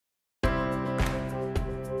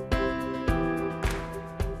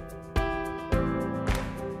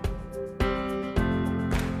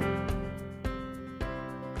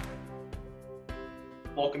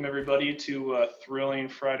Welcome everybody to a thrilling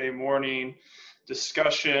Friday morning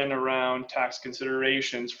discussion around tax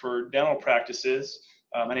considerations for dental practices.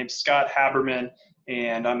 My name is Scott Haberman,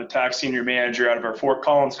 and I'm a tax senior manager out of our Fort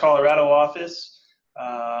Collins, Colorado office.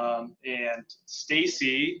 And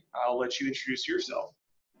Stacy, I'll let you introduce yourself.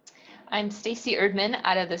 I'm Stacy Erdman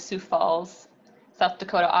out of the Sioux Falls, South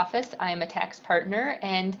Dakota office. I am a tax partner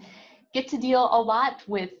and get to deal a lot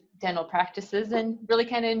with dental practices and really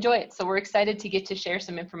kind of enjoy it. So we're excited to get to share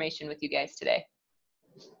some information with you guys today.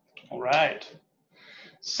 All right.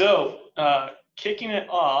 So kicking it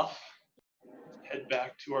off, head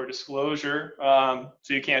back to our disclosure.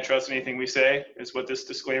 So you can't trust anything we say is what this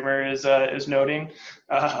disclaimer is noting.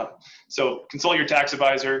 So consult your tax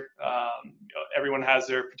advisor. Everyone has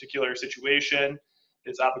their particular situation.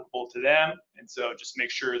 It's applicable to them. And so just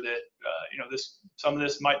make sure that, some of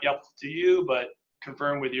this might be applicable to you, but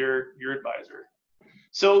confirm with your advisor.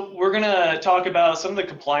 So we're going to talk about some of the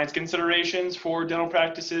compliance considerations for dental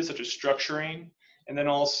practices, such as structuring, and then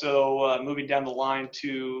also moving down the line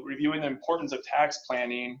to reviewing the importance of tax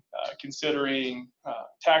planning, considering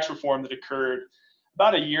tax reform that occurred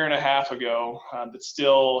about a year and a half ago that's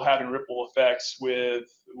still having ripple effects with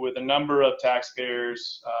a number of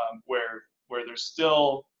taxpayers where there's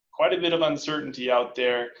still quite a bit of uncertainty out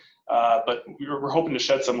there. But we're hoping to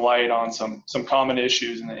shed some light on some common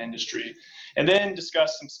issues in the industry, and then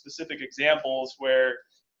discuss some specific examples where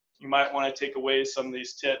you might want to take away some of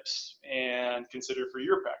these tips and consider for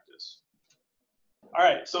your practice. All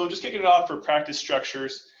right, so just kicking it off for practice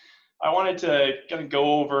structures, I wanted to kind of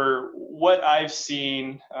go over what I've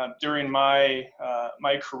seen during my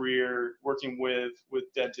career working with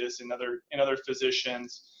dentists and other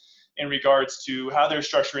physicians in regards to how they're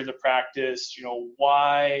structuring the practice,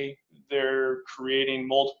 why they're creating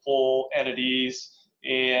multiple entities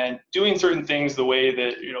and doing certain things the way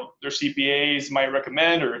that, their CPAs might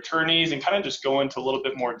recommend or attorneys, and kind of just go into a little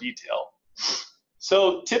bit more detail.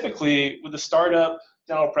 So typically with a startup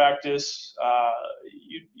dental practice,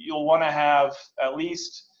 you'll want to have at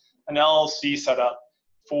least an LLC set up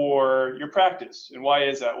for your practice. And why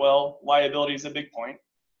is that? Well, liability is a big point,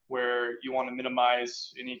 where you want to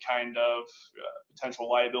minimize any kind of potential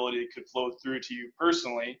liability that could flow through to you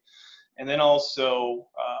personally. And then also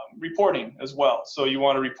reporting as well. So you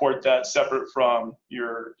want to report that separate from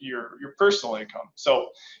your personal income. So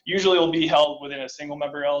usually it'll be held within a single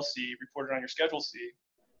member LLC, reported on your Schedule C,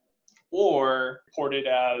 or reported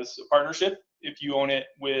as a partnership if you own it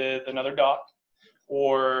with another doc,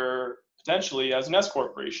 or potentially as an S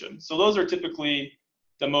corporation. So those are typically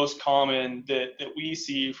the most common that we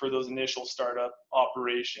see for those initial startup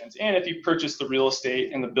operations. And if you purchase the real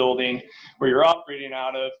estate in the building where you're operating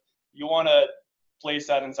out of, you want to place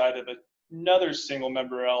that inside of another single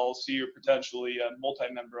member LLC or potentially a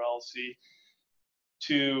multi-member LLC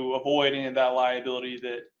to avoid any of that liability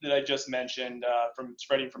that I just mentioned from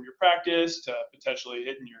spreading from your practice to potentially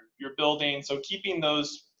hitting your building. So keeping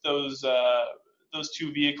those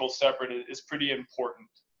two vehicles separate is pretty important.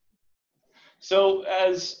 So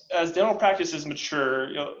as dental practices mature,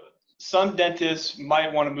 some dentists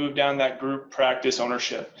might want to move down that group practice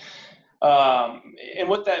ownership. And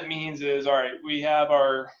what that means is, all right, we have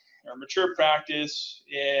our mature practice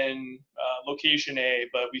in location A,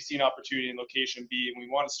 but we see an opportunity in location B, and we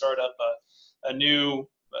want to start up a new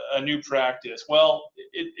practice. Well,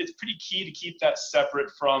 it's pretty key to keep that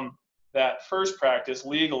separate from that first practice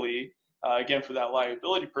legally, again, for that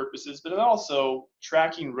liability purposes, but then also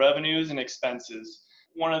tracking revenues and expenses.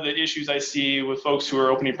 One of the issues I see with folks who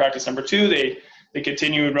are opening practice number two, they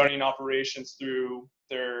continue running operations through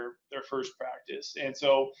their first practice. And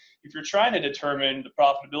so if you're trying to determine the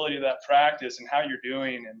profitability of that practice and how you're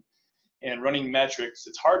doing and running metrics,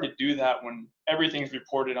 it's hard to do that when everything's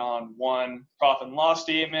reported on one profit and loss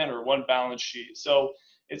statement or one balance sheet. So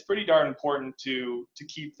it's pretty darn important to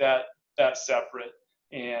keep that separate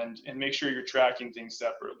and make sure you're tracking things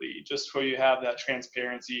separately, just so you have that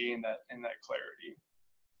transparency and that clarity.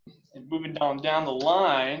 And moving down the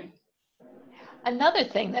line. Another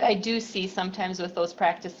thing that I do see sometimes with those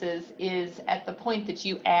practices is at the point that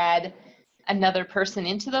you add another person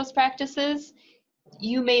into those practices,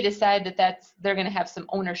 you may decide that they're going to have some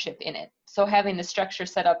ownership in it. So having the structure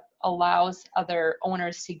set up allows other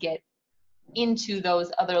owners to get into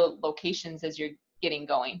those other locations as you're getting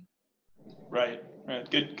going. Right.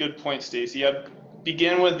 Good point, Stacy. Yeah,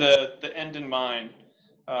 begin with the end in mind.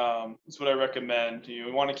 That's what I recommend.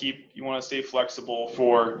 You want to stay flexible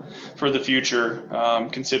for the future,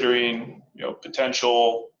 considering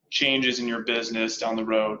potential changes in your business down the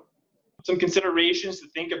road. some considerations to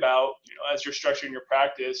think about, as you're structuring your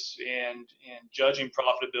practice and judging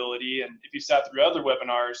profitability. And if you sat through other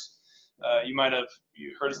webinars, you might have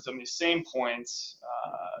heard some of these same points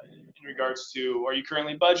in regards to, are you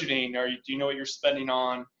currently budgeting? Do you know what you're spending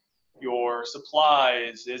on your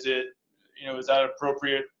supplies? Is it, is that an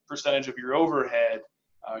appropriate percentage of your overhead?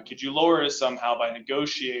 Could you lower it somehow by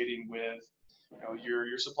negotiating with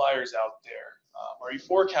your suppliers out there? Are you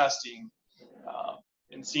forecasting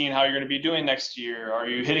and seeing how you're going to be doing next year? Are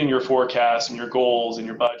you hitting your forecasts and your goals and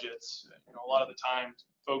your budgets? A lot of the time,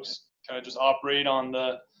 folks kind of just operate on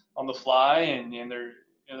the fly, and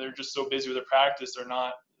they're just so busy with their practice, they're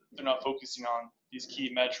not focusing on these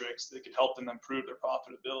key metrics that could help them improve their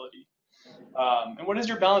profitability. And what does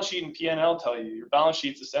your balance sheet and P&L tell you? Your balance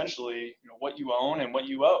sheet's essentially what you own and what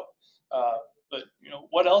you owe. But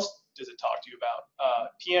what else does it talk to you about?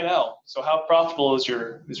 P&L. So how profitable is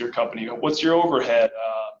your company? What's your overhead?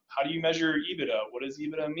 How do you measure EBITDA? What does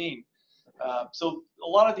EBITDA mean? So a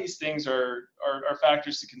lot of these things are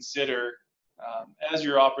factors to consider as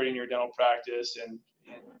you're operating your dental practice, and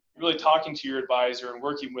really talking to your advisor and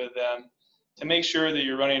working with them to make sure that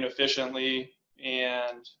you're running efficiently,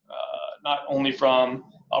 and not only from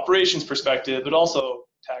operations perspective, but also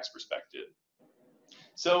tax perspective.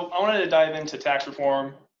 So I wanted to dive into tax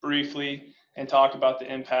reform briefly and talk about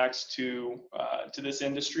the impacts to this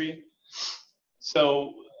industry.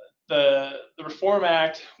 So the Reform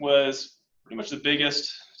Act was pretty much the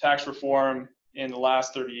biggest tax reform in the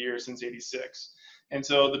last 30 years since '86. And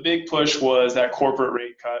so the big push was that corporate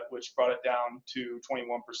rate cut, which brought it down to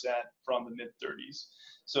 21% from the mid-30s.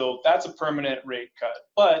 So that's a permanent rate cut.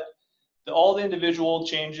 But all the individual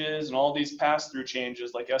changes and all these pass-through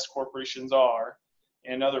changes, like S corporations are,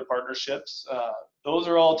 and other partnerships, those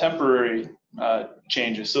are all temporary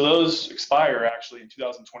changes. So those expire actually in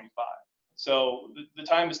 2025. So the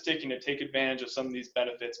time is ticking to take advantage of some of these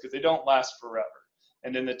benefits, because they don't last forever.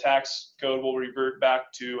 And then the tax code will revert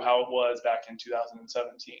back to how it was back in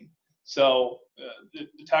 2017. So the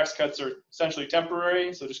tax cuts are essentially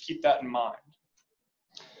temporary, so just keep that in mind.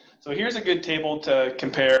 So here's a good table to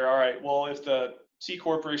compare. All right, well, if the C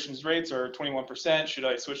corporation's rates are 21%, should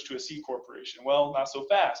I switch to a C corporation? Well, not so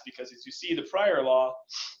fast, because as you see, the prior law,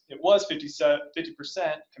 it was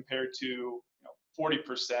 50% compared to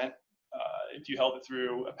 40% if you held it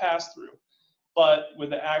through a pass-through. But with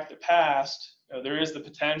the act that passed, there is the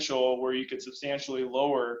potential where you could substantially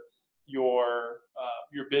lower your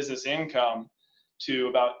business income to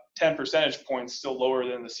about 10 percentage points, still lower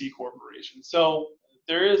than the C corporation. So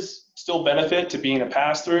there is still benefit to being a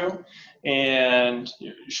pass-through, and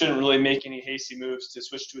you shouldn't really make any hasty moves to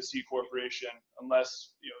switch to a C corporation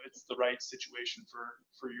unless it's the right situation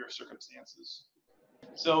for your circumstances.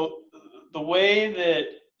 So the way that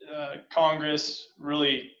Congress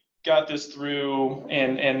really got this through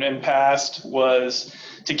and passed was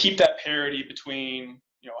to keep that parity between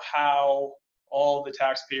how all the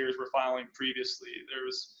taxpayers were filing previously. There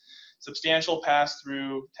was substantial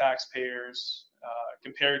pass-through taxpayers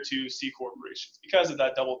compared to C corporations because of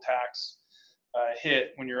that double tax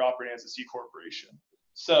hit when you're operating as a C corporation.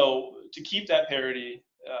 So to keep that parity,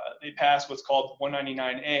 they passed what's called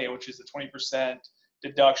 199A, which is a 20%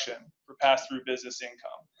 deduction for pass-through business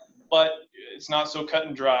income. But it's not so cut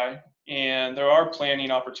and dry, and there are planning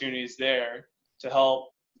opportunities there to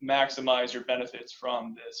help maximize your benefits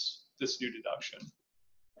from this new deduction.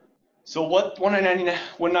 So what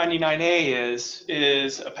 199A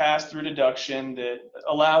is a pass-through deduction that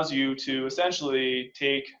allows you to essentially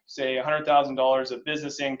take, say, $100,000 of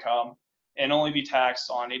business income and only be taxed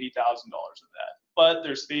on $80,000 of that. But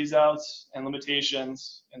there's phase-outs and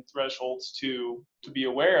limitations and thresholds to be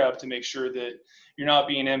aware of to make sure that you're not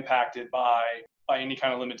being impacted by any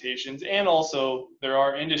kind of limitations. And also, there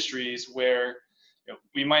are industries where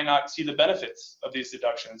we might not see the benefits of these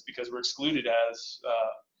deductions because we're excluded as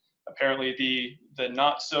apparently the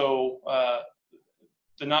not so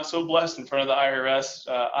blessed in front of the IRS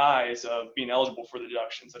eyes of being eligible for the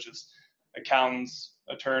deduction, such as accountants,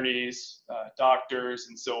 attorneys, doctors,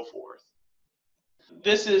 and so forth.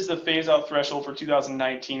 This is the phase-out threshold for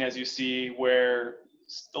 2019, as you see, where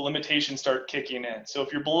the limitations start kicking in. So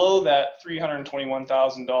if you're below that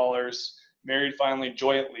 $321,000 married filing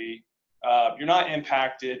jointly, you're not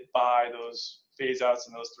impacted by those phase-outs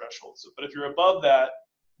and those thresholds. But if you're above that,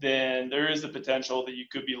 then there is the potential that you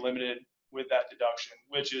could be limited with that deduction,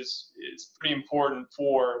 which is pretty important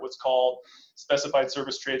for what's called specified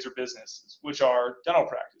service trades or businesses, which are dental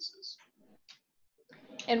practices.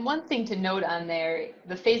 And one thing to note on there,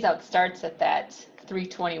 the phase out starts at that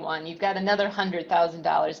 321. You've got another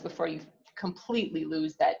 $100,000 before you completely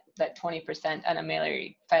lose that 20% on a mailer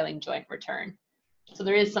filing joint return. So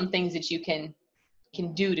there is some things that you can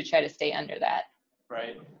do to try to stay under that.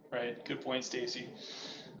 Right, right. Good point, Stacy.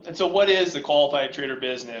 And so what is the qualified trader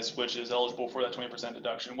business which is eligible for that 20%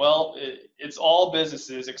 deduction? Well, it's all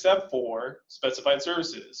businesses except for specified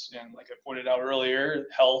services. And like I pointed out earlier,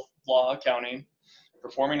 health, law, accounting,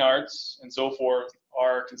 performing arts, and so forth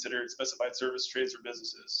are considered specified service trades or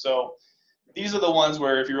businesses. So these are the ones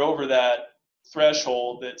where if you're over that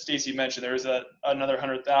threshold that Stacy mentioned, there's another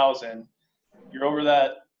 100,000, you're over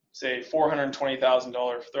that, say,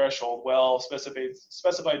 $420,000 threshold. Well,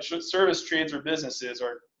 specified service trades or businesses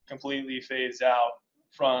are completely phased out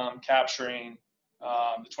from capturing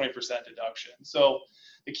the 20% deduction. So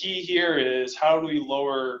the key here is how do we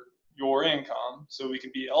lower your income so we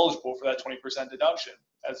can be eligible for that 20% deduction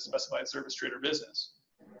as a specified service trade or business.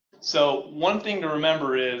 So one thing to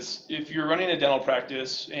remember is if you're running a dental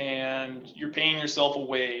practice and you're paying yourself a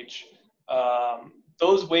wage,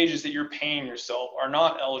 those wages that you're paying yourself are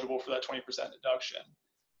not eligible for that 20% deduction.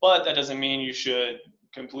 But that doesn't mean you should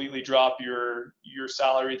completely drop your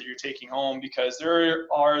salary that you're taking home, because there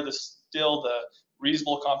are still the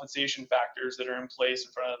reasonable compensation factors that are in place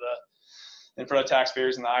in front of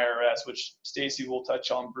taxpayers and the IRS, which Stacy will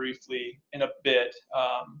touch on briefly in a bit.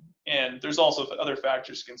 And there's also other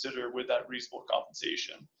factors to consider with that reasonable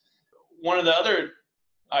compensation. One of the other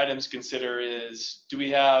items to consider is, do we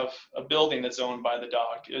have a building that's owned by the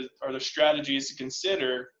doc? Are there strategies to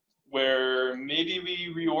consider where maybe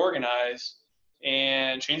we reorganize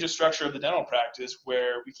and change the structure of the dental practice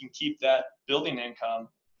where we can keep that building income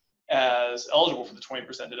as eligible for the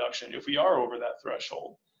 20% deduction if we are over that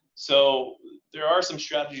threshold? So there are some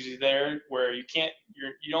strategies there where you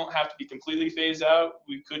don't have to be completely phased out.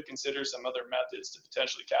 We could consider some other methods to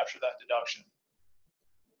potentially capture that deduction.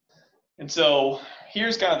 And so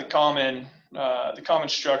here's kind of the common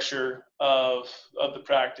structure of the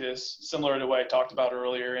practice, similar to what I talked about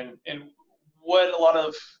earlier, and what a lot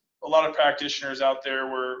of practitioners out there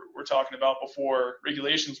were talking about before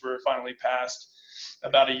regulations were finally passed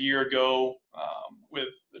about a year ago, with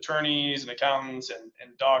attorneys and accountants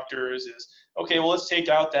and doctors, is, okay, well, let's take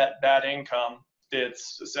out that bad income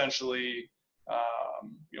that's essentially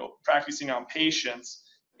practicing on patients,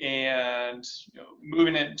 and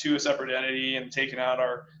moving it to a separate entity and taking out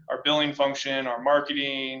our billing function, our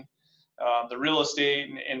marketing, the real estate,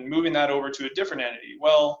 and moving that over to a different entity.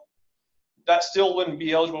 Well, that still wouldn't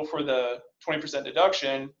be eligible for the 20%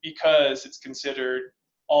 deduction because it's considered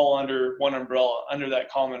all under one umbrella, under that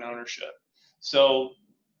common ownership. So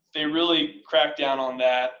they really cracked down on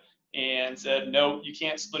that and said, no, you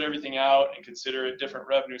can't split everything out and consider it different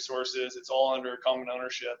revenue sources. It's all under common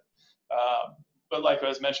ownership. But like I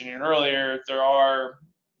was mentioning earlier, there are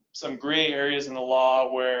some gray areas in the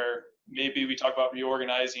law where maybe we talk about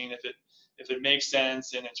reorganizing if it makes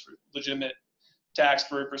sense and it's for legitimate tax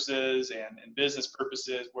purposes and business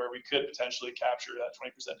purposes, where we could potentially capture that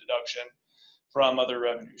 20% deduction from other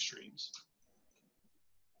revenue streams.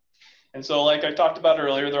 And so like I talked about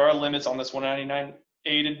earlier, there are limits on this 199A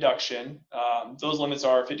deduction. Those limits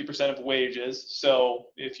are 50% of wages. So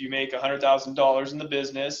if you make $100,000 in the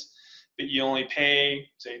business, but you only pay,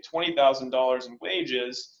 say, $20,000 in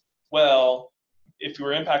wages, well, if you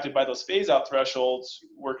were impacted by those phase-out thresholds,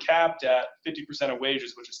 we're capped at 50% of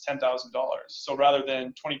wages, which is $10,000. So rather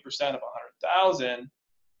than 20% of $100,000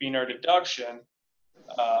 being our deduction,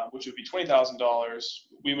 which would be $20,000,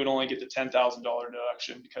 we would only get the $10,000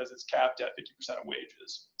 deduction because it's capped at 50% of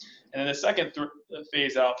wages. And then the second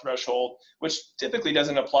phase-out threshold, which typically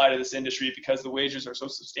doesn't apply to this industry because the wages are so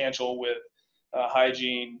substantial with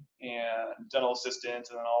hygiene and dental assistants,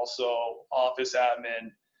 and then also office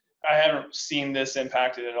admin. I haven't seen this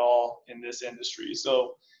impacted at all in this industry.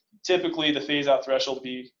 So typically the phase-out threshold to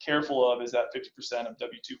be careful of is that 50% of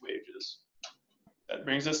W-2 wages. That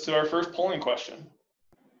brings us to our first polling question.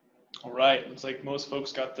 All right, looks like most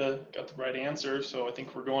folks got the right answer, so I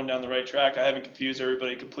think we're going down the right track. I haven't confused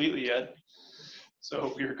everybody completely yet,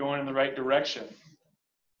 so we're going in the right direction.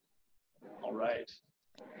 All right.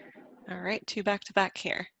 All right, 2 back-to-back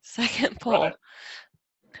here. Second poll. Right.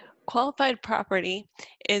 Qualified property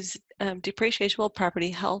is depreciable property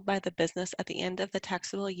held by the business at the end of the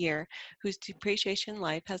taxable year whose depreciation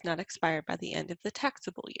life has not expired by the end of the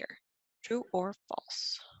taxable year. True or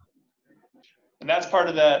false? And that's part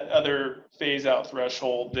of that other phase-out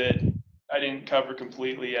threshold that I didn't cover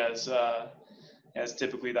completely, as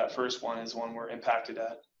typically that first one is one we're impacted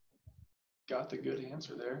at. Got the good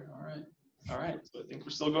answer there. All right. So I think we're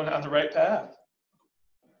still going down the right path.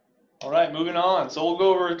 All right, moving on. So we'll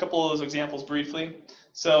go over a couple of those examples briefly.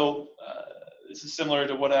 So this is similar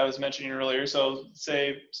to what I was mentioning earlier. So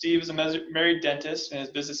say Steve is a married dentist and his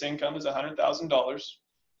business income is $100,000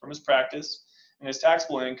 from his practice, and his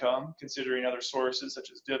taxable income, considering other sources such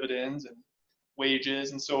as dividends and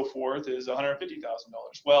wages and so forth, is $150,000.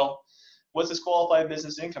 Well, what's this qualified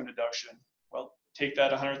business income deduction? Well, take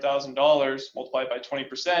that $100,000 multiplied by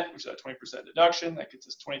 20%, which is that 20% deduction, that gets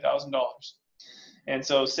us $20,000. And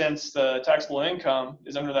so since the taxable income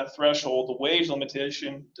is under that threshold, the wage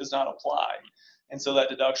limitation does not apply. And so that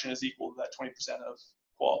deduction is equal to that 20% of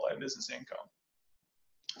qualified business income.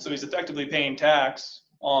 So he's effectively paying tax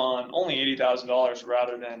on only $80,000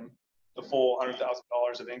 rather than the full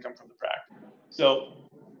 $100,000 of income from the practice. So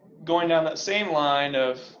going down that same line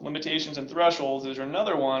of limitations and thresholds, there's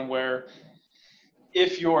another one where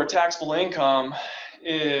if your taxable income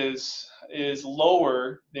is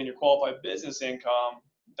lower than your qualified business income,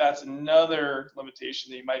 that's another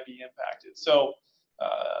limitation that you might be impacted. So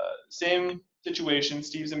same situation,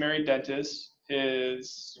 Steve's a married dentist.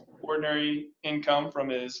 His ordinary income from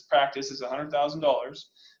his practice is $100,000,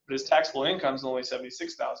 but his taxable income is only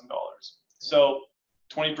 $76,000. So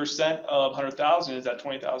 20% of $100,000 is at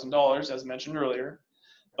 $20,000, as mentioned earlier.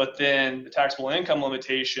 But then the taxable income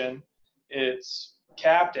limitation, it's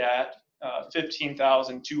capped at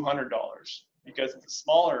 $15,200 because it's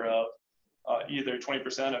smaller of either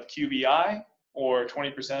 20% of QBI or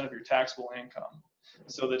 20% of your taxable income.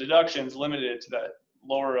 So the deduction is limited to that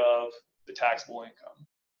lower of the taxable income.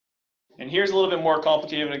 And here's a little bit more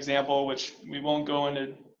complicated example, which we won't go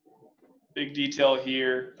into big detail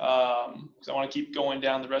here because I want to keep going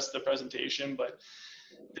down the rest of the presentation. But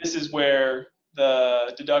this is where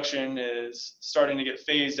the deduction is starting to get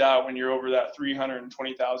phased out when you're over that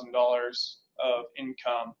 $320,000 of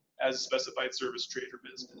income as a specified service trade or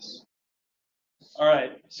business. All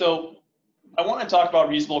right, so I want to talk about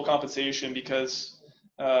reasonable compensation because,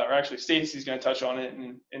 or actually Stacy's going to touch on it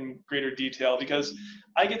in greater detail because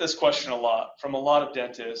I get this question a lot from a lot of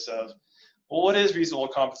dentists of, well, what is reasonable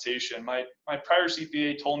compensation? My prior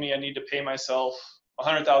CPA told me I need to pay myself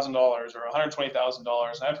 $100,000 or $120,000,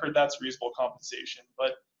 and I've heard that's reasonable compensation.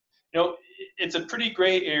 But you know, it's a pretty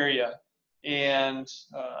gray area, and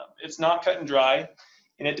it's not cut and dry,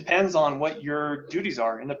 and it depends on what your duties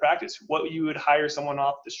are in the practice, what you would hire someone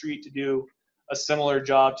off the street to do a similar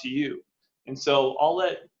job to you. And so I'll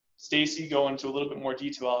let Stacy go into a little bit more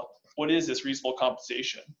detail about what is this reasonable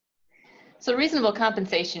compensation. So reasonable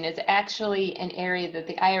compensation is actually an area that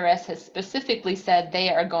the IRS has specifically said they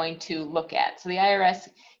are going to look at. So the IRS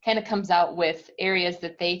kind of comes out with areas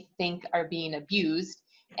that they think are being abused,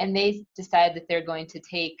 and they decide that they're going to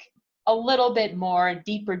take a little bit more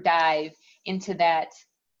deeper dive into that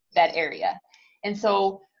area. And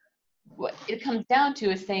so what it comes down to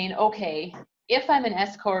is saying, okay, if I'm an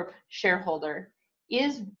S Corp shareholder,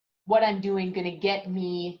 is what I'm doing going to get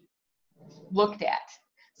me looked at?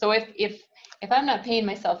 So if I'm not paying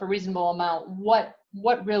myself a reasonable amount, what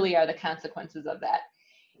really are the consequences of that?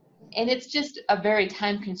 And it's just a very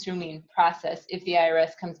time-consuming process if the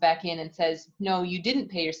IRS comes back in and says, no, you didn't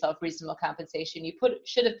pay yourself reasonable compensation. You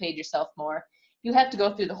should have paid yourself more. You have to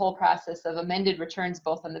go through the whole process of amended returns,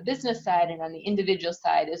 both on the business side and on the individual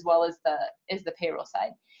side, as well as the payroll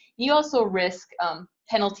side. You also risk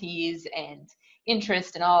penalties and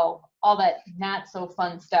interest and all that not so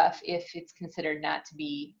fun stuff if it's considered not to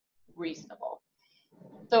be reasonable.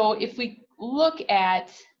 So if we look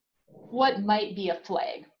at what might be a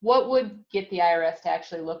flag, what would get the IRS to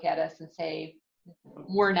actually look at us and say,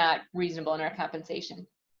 we're not reasonable in our compensation?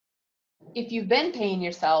 If you've been paying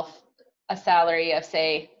yourself a salary of,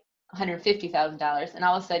 say, $150,000, and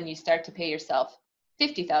all of a sudden you start to pay yourself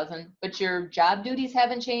 $50,000, but your job duties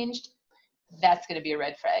haven't changed, that's going to be a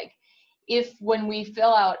red flag. If when we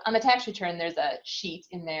fill out on the tax return, there's a sheet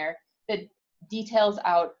in there that details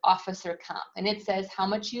out officer comp, and it says how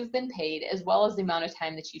much you've been paid as well as the amount of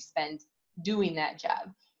time that you spend doing that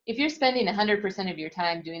job. If you're spending 100% of your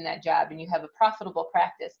time doing that job and you have a profitable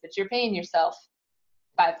practice, but you're paying yourself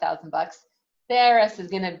 $5,000, the IRS is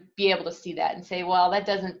going to be able to see that and say, well, that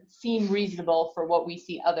doesn't seem reasonable for what we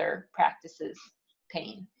see other practices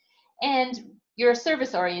paying. And you're a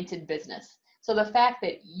service-oriented business. So the fact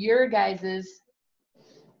that your guys'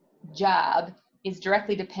 job is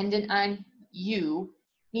directly dependent on you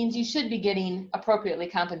means you should be getting appropriately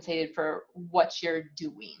compensated for what you're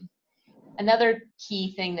doing. Another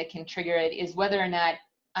key thing that can trigger it is whether or not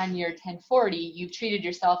on your 1040 you've treated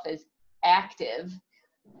yourself as active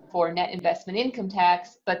for net investment income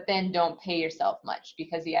tax, but then don't pay yourself much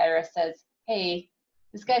because the IRS says, hey,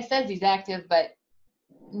 this guy says he's active, but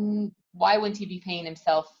why wouldn't he be paying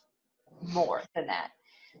himself more than that?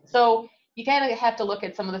 So you kind of have to look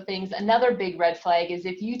at some of the things. Another big red flag is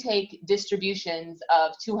if you take distributions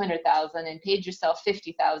of 200,000 and paid yourself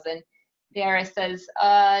 50,000, the IRS says,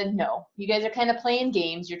 no, you guys are kind of playing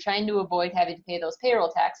games. You're trying to avoid having to pay those payroll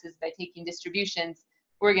taxes by taking distributions.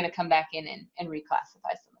 We're going to come back in and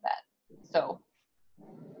reclassify some of that. So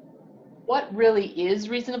what really is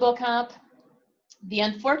reasonable comp? The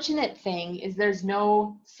unfortunate thing is there's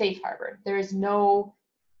no safe harbor. There is no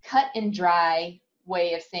cut and dry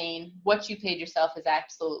way of saying what you paid yourself is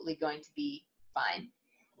absolutely going to be fine.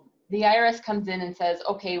 The IRS comes in and says,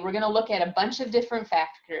 okay, we're going to look at a bunch of different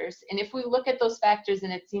factors. And if we look at those factors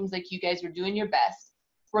and it seems like you guys are doing your best,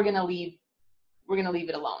 we're going to leave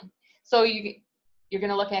it alone. So you're going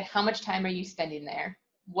to look at how much time are you spending there?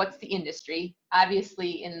 What's the industry?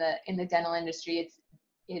 Obviously in the dental industry,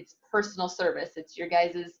 it's personal service. It's your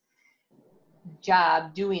guys'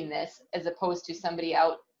 job doing this as opposed to somebody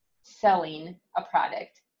out selling a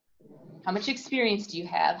product. How much experience do you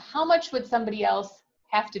have? How much would somebody else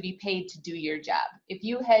have to be paid to do your job? If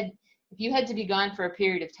you had to be gone for a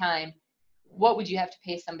period of time, what would you have to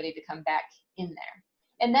pay somebody to come back in there?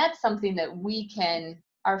 And that's something that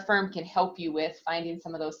our firm can help you with, finding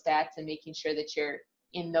some of those stats and making sure that you're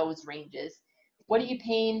in those ranges. What are you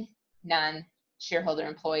paying non-shareholder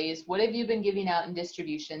employees? What have you been giving out in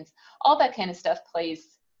distributions? All that kind of stuff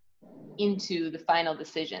plays into the final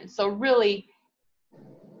decision. So really,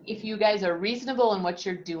 if you guys are reasonable in what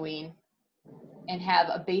you're doing and have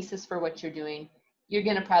a basis for what you're doing, you're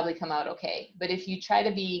going to probably come out okay. But if you try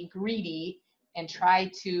to be greedy and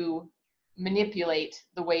try to manipulate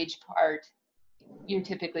the wage part, you're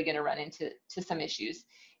typically going to run into some issues,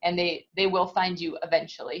 and they will find you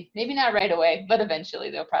eventually. Maybe not right away, but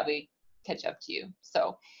eventually they'll probably catch up to you.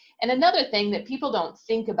 So, and another thing that people don't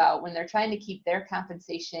think about when they're trying to keep their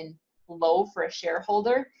compensation low for a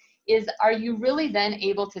shareholder is, are you really then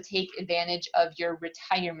able to take advantage of your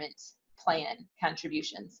retirement plan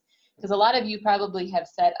contributions? Because a lot of you probably have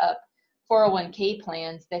set up 401k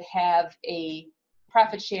plans that have a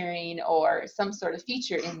profit sharing or some sort of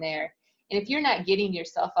feature in there. And if you're not getting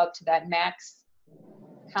yourself up to that max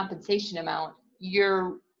compensation amount,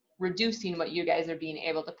 you're reducing what you guys are being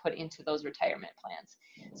able to put into those retirement plans.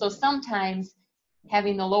 So sometimes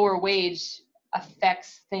having the lower wage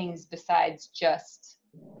affects things besides just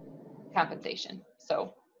compensation.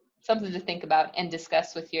 So something to think about and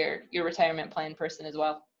discuss with your retirement plan person as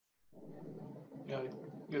well. Yeah,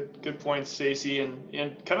 good point, Stacy.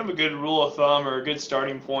 And kind of a good rule of thumb or a good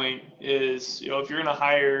starting point is, if you're going to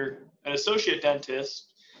hire an associate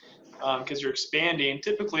dentist, because you're expanding,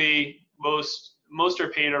 typically most are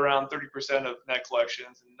paid around 30% of net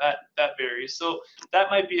collections, and that varies. So that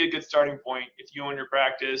might be a good starting point. If you own your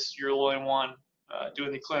practice, you're the only one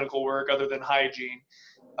doing the clinical work other than hygiene.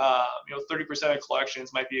 30% of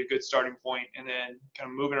collections might be a good starting point, and then kind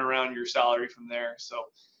of moving around your salary from there. So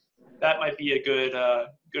that might be a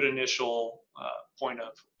good initial point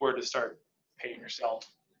of where to start paying yourself.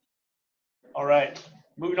 All right,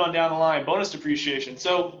 moving on down the line, bonus depreciation.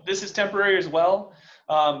 So this is temporary as well.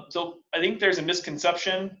 So I think there's a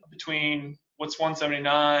misconception between what's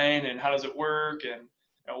 179 and how does it work, and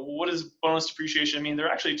what does bonus depreciation mean? There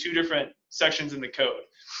are actually two different sections in the code.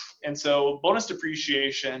 And so bonus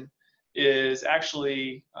depreciation is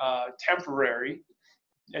actually temporary.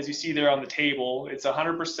 As you see there on the table, it's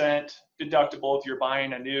 100% deductible if you're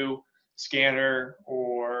buying a new scanner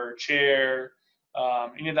or chair,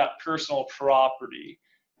 any of that personal property.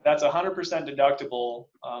 That's 100% deductible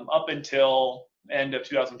up until end of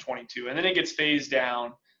 2022, and then it gets phased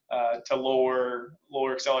down to lower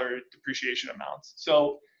accelerated depreciation amounts.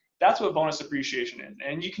 So that's what bonus depreciation is,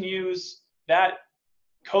 and you can use that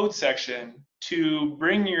code section to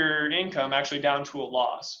bring your income actually down to a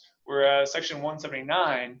loss. Whereas Section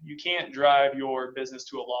 179, you can't drive your business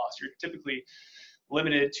to a loss. You're typically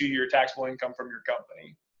limited to your taxable income from your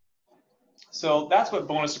company. So that's what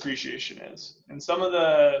bonus depreciation is. And some of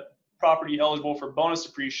the property eligible for bonus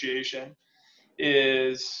depreciation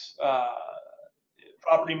is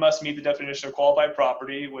property must meet the definition of qualified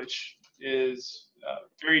property, which is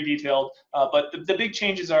very detailed. But the big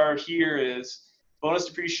changes are here is bonus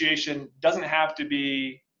depreciation doesn't have to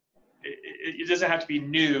be it doesn't have to be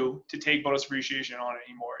new to take bonus depreciation on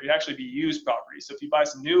anymore. It actually be used property. So if you buy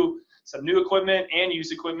some new equipment and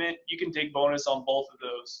used equipment, you can take bonus on both of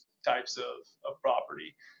those types of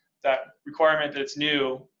property. That requirement that it's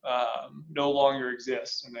new no longer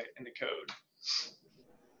exists in the code.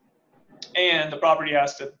 And the property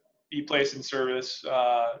has to be placed in service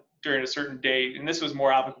during a certain date. And this was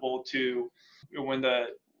more applicable to when the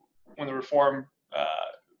reform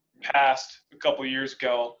passed a couple of years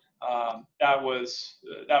ago. that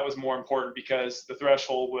was more important because the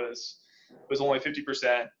threshold was only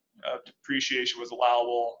 50% of depreciation was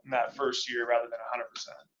allowable in that first year rather than 100%.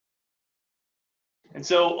 And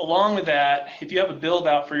so along with that, if you have a build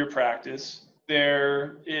out for your practice,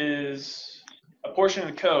 there is a portion of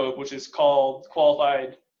the code which is called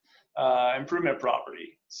qualified improvement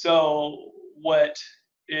property. So what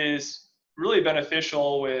is really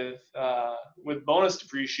beneficial with bonus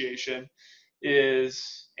depreciation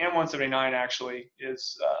is, and 179 actually,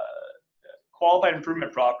 is qualified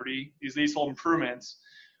improvement property. These leasehold improvements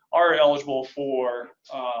are eligible for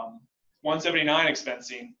 179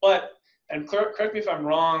 expensing. But, and correct me if I'm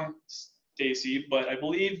wrong, Stacy, but I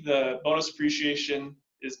believe the bonus depreciation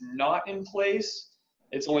is not in place.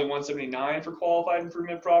 It's only 179 for qualified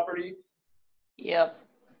improvement property. Yep,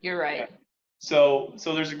 you're right. Yeah. So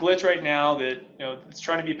there's a glitch right now that it's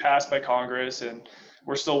trying to be passed by Congress, and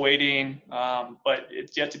we're still waiting, but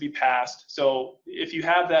it's yet to be passed. So if you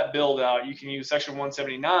have that build out, you can use Section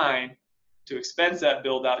 179 to expense that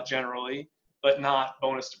build out generally, but not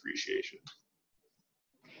bonus depreciation.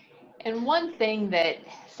 And one thing that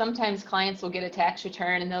sometimes clients will get a tax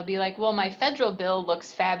return and they'll be like, well, my federal bill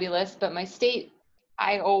looks fabulous, but my state,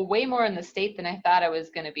 I owe way more in the state than I thought I was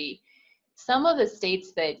going to be. Some of the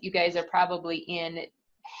states that you guys are probably in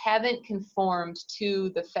haven't conformed to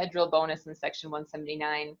the federal bonus in Section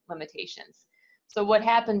 179 limitations. So what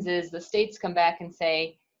happens is the states come back and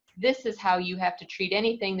say, this is how you have to treat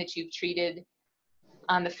anything that you've treated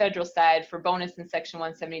on the federal side for bonus in Section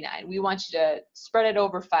 179. We want you to spread it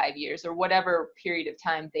over 5 years or whatever period of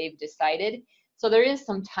time they've decided. So there is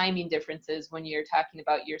some timing differences when you're talking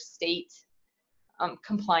about your state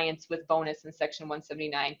compliance with bonus in Section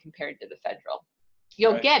 179 compared to the federal.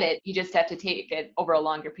 You'll get it, you just have to take it over a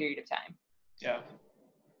longer period of time. Yeah,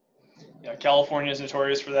 California is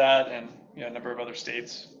notorious for that, and a number of other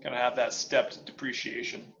states kind of have that stepped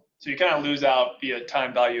depreciation. So you kind of lose out via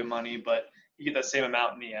time value of money, but you get that same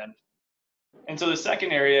amount in the end. And so the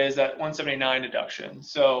second area is that 179 deduction.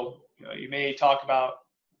 So you may talk about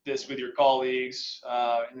this with your colleagues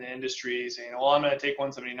in the industry, saying, well, I'm going to take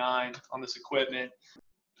 179 on this equipment.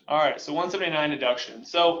 All right, so 179 deduction.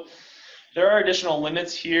 So there are additional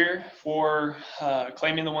limits here for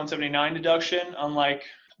claiming the 179 deduction, unlike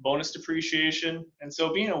bonus depreciation. And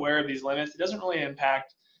so being aware of these limits, it doesn't really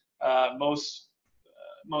impact most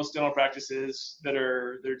dental practices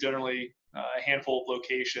they're generally a handful of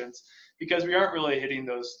locations, because we aren't really hitting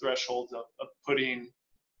those thresholds of putting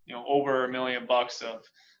over $1 million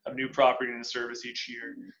of new property into service each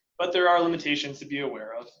year. But there are limitations to be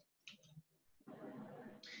aware of.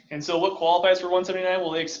 And so what qualifies for 179?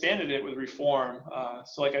 Well, they expanded it with reform.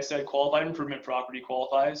 So like I said, qualified improvement property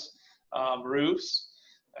qualifies. Roofs,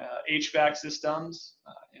 HVAC systems,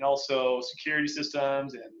 and also security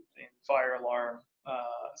systems and fire alarm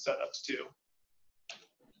setups too.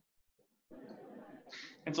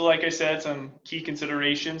 And so like I said, some key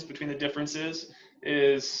considerations between the differences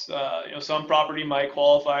is some property might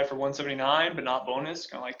qualify for 179 but not bonus,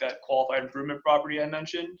 kind of like that qualified improvement property I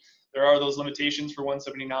mentioned. There are those limitations for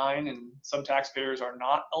 179, and some taxpayers are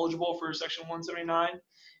not eligible for Section 179.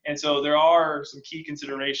 And so there are some key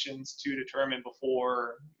considerations to determine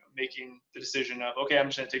before making the decision of, okay, I'm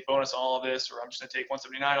just going to take bonus on all of this, or I'm just going to take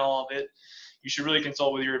 179 on all of it. You should really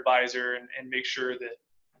consult with your advisor and make sure that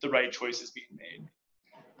the right choice is being made.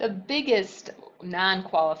 The biggest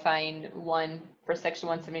non-qualifying one for Section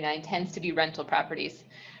 179 tends to be rental properties.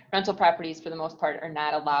 Rental properties, for the most part, are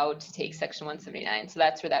not allowed to take Section 179. So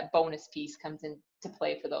that's where that bonus piece comes into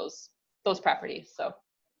play for those properties. So.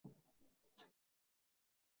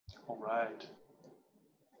 All right.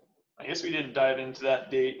 I guess we didn't dive into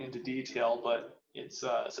that date into detail, but it's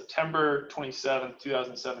September 27th,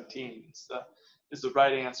 2017. Is the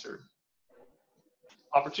right answer.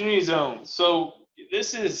 Opportunity zones. So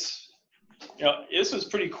this was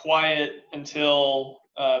pretty quiet until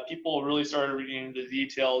people really started reading into the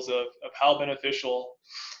details of how beneficial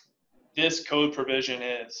this code provision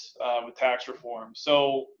is with tax reform.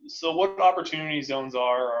 So what opportunity zones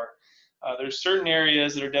are there's certain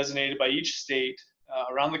areas that are designated by each state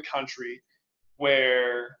around the country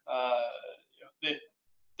where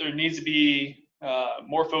there needs to be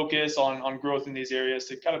more focus on growth in these areas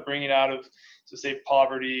to kind of bring it out of, so say,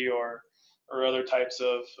 poverty or other types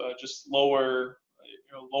of just lower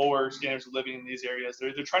standards of living in these areas.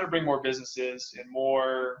 They're trying to bring more businesses and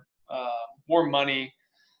more money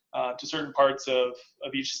to certain parts of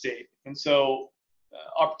each state. And so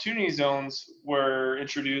opportunity zones were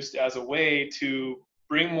introduced as a way to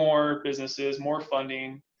bring more businesses, more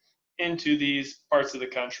funding into these parts of the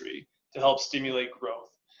country to help stimulate growth.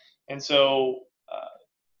 And so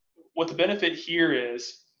what the benefit here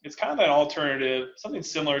is, it's kind of an alternative, something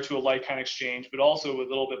similar to a like-kind exchange, but also with a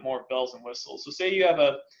little bit more bells and whistles. So say you have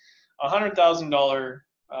a $100,000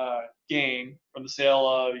 gain from the sale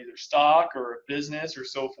of either stock or a business or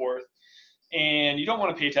so forth, and you don't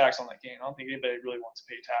want to pay tax on that gain. I don't think anybody really wants to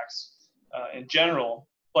pay tax in general.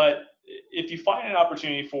 But if you find an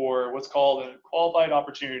opportunity for what's called a qualified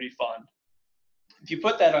opportunity fund, if you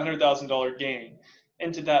put that $100,000 gain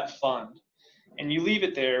into that fund and you leave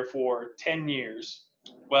it there for 10 years,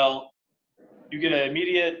 well, you get an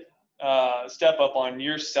immediate step up on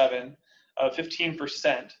year 7 of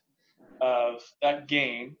 15% of that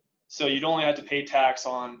gain. So you'd only have to pay tax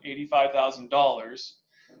on $85,000.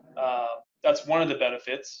 That's one of the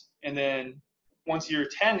benefits. And then once year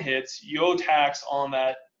 10 hits, you owe tax on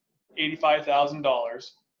that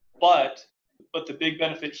 $85,000. But the big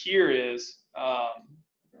benefit here is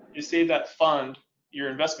you save that fund, your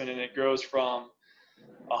investment in it grows from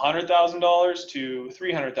 $100,000 to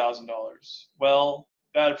 $300,000. Well,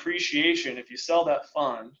 that appreciation, if you sell that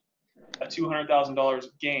fund, that $200,000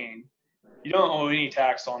 gain, you don't owe any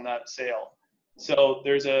tax on that sale. So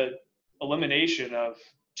there's a elimination of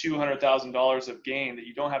 $200,000 of gain that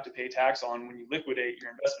you don't have to pay tax on when you liquidate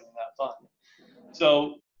your investment in that fund.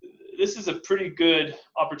 So this is a pretty good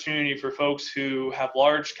opportunity for folks who have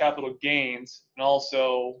large capital gains and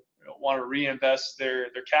also want to reinvest their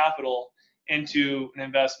capital into an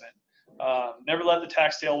investment. Never let the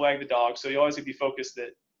tax tail wag the dog. So you always have to be focused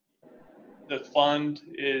that the fund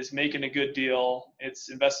is making a good deal. It's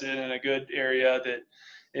invested in a good area that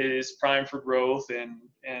is primed for growth and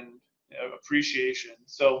appreciation.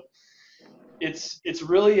 So it's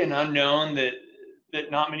really an unknown that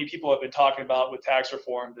not many people have been talking about with tax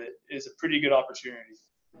reform that is a pretty good opportunity.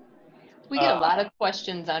 We get a lot of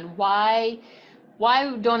questions on why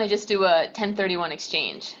don't I just do a 1031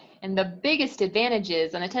 exchange? And the biggest advantage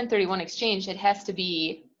is on a 1031 exchange, it has to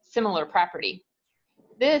be similar property.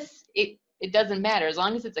 This, it doesn't matter. As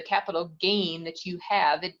long as it's a capital gain that you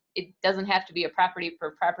have, it doesn't have to be a property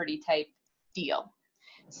per property type deal.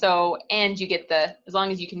 So, and you get as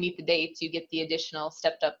long as you can meet the dates, you get the additional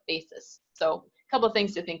stepped up basis. So a couple of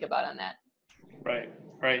things to think about on that.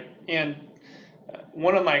 Right. And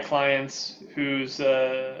one of my clients who's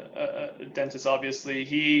a dentist, obviously,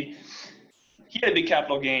 he had a big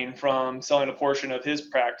capital gain from selling a portion of his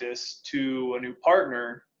practice to a new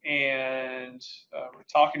partner. And we're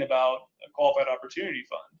talking about a qualified opportunity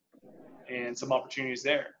fund and some opportunities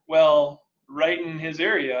there. Well, right in his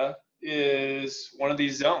area is one of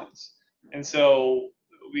these zones. And so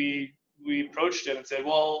we approached him and said,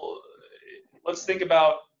 well, let's think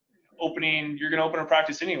about you're going to open a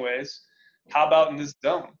practice anyways. How about in this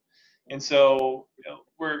zone? And so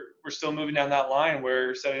we're still moving down that line.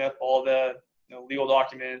 We're setting up all the legal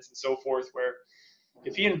documents and so forth, where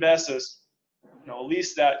if he invests at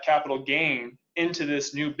least that capital gain into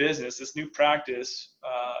this new business, this new practice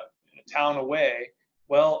in a town away,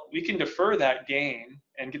 well, we can defer that gain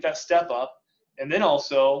and get that step up. And then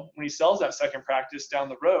also when he sells that second practice down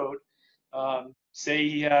the road, say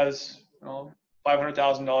he has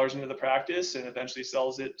 $500,000 into the practice and eventually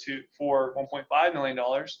sells it for $1.5 million.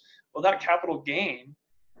 Well, that capital gain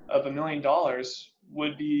of $1 million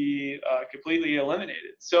would be completely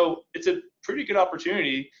eliminated. So it's a pretty good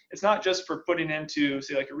opportunity. It's not just for putting into,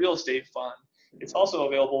 say, like a real estate fund. It's also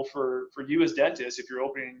available for you as dentists if you're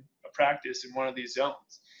opening a practice in one of these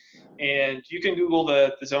zones. And you can Google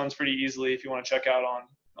the zones pretty easily if you want to check out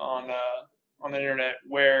on the internet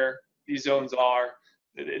where these zones are.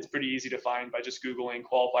 It's pretty easy to find by just Googling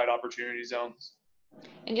qualified opportunity zones.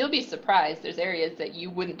 And you'll be surprised. There's areas that you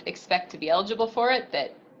wouldn't expect to be eligible for it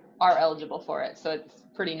that are eligible for it. So it's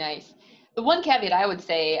pretty nice. The one caveat I would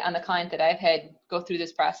say on the client that I've had go through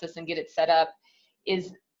this process and get it set up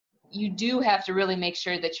is you do have to really make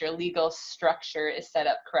sure that your legal structure is set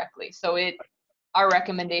up correctly. So our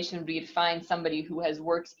recommendation would be to find somebody who has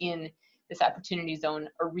worked in this opportunity zone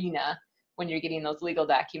arena when you're getting those legal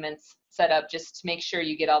documents set up, just to make sure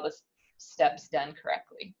you get all the steps done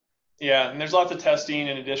correctly. Yeah, and there's lots of testing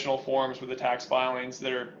and additional forms with the tax filings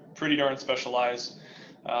that are pretty darn specialized.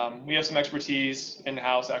 We have some expertise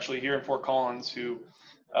in-house actually here in Fort Collins who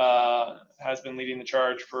has been leading the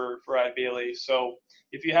charge for Eide Bailly. So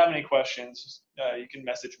if you have any questions, you can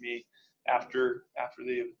message me after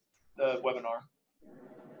the webinar.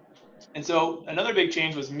 And so another big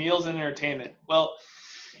change was meals and entertainment. Well,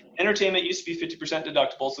 entertainment used to be 50%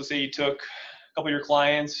 deductible. So say you took a couple of your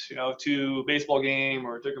clients, to a baseball game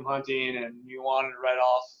or took them hunting and you wanted to write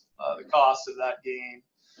off the cost of that game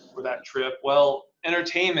or that trip. Well,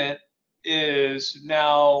 entertainment is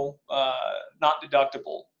now not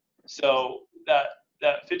deductible. So that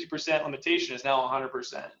that 50% limitation is now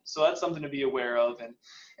 100%. So that's something to be aware of,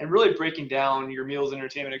 and really breaking down your meals and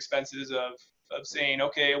entertainment expenses of saying,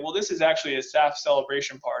 okay, well, this is actually a staff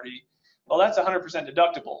celebration party. Well, that's 100%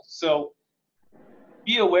 deductible. So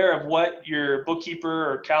be aware of what your bookkeeper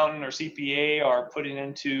or accountant or CPA are putting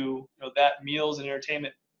into that meals and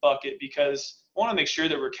entertainment bucket, because I want to make sure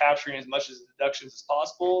that we're capturing as much as deductions as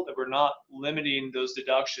possible, that we're not limiting those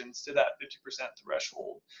deductions to that 50%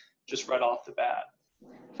 threshold just right off the bat.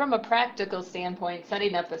 From a practical standpoint,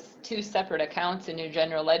 setting up two separate accounts in your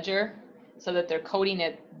general ledger so that they're coding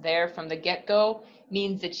it there from the get-go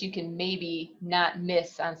means that you can maybe not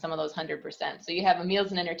miss on some of those 100%. So you have a meals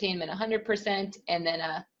and entertainment 100% and then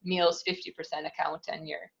a meals 50% account on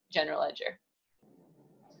your general ledger.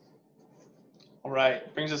 All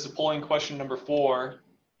right, brings us to polling question number 4.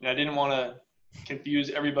 And I didn't want to confuse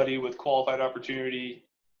everybody with qualified opportunity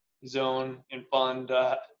zone and fund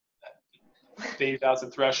phase outs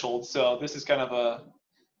and thresholds. So this is kind of a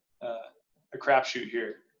crapshoot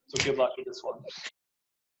here. So good luck with this one.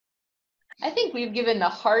 I think we've given the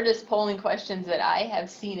hardest polling questions that I have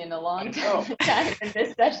seen in a long time in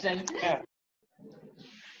this session. Yeah.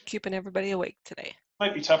 Keeping everybody awake today.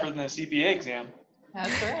 Might be tougher than the CPA exam.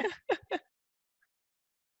 That's right.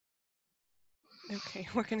 Okay,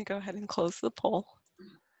 we're going to go ahead and close the poll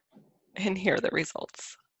and hear the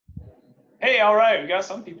results. Hey, all right, we got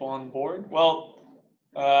some people on board. Well,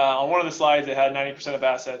 on one of the slides, it had 90% of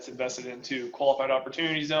assets invested into qualified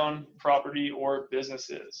opportunity zone, property, or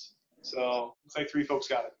businesses. So looks like 3 folks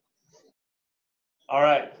got it. All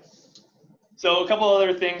right. So a couple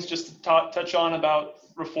other things just to touch on about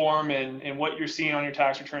reform and what you're seeing on your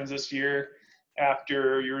tax returns this year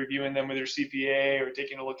after you're reviewing them with your CPA or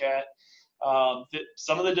taking a look at.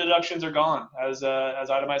 Some of the deductions are gone as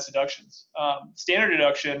itemized deductions. Standard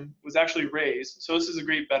deduction was actually raised, so this is a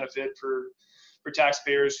great benefit for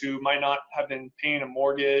taxpayers who might not have been paying a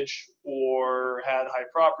mortgage or had high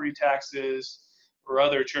property taxes or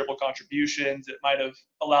other charitable contributions that might have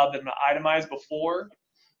allowed them to itemize before.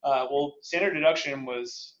 Well, standard deduction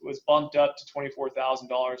was bumped up to $24,000,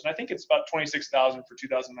 and I think it's about $26,000 for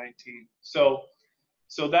 2019. So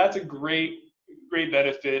that's a great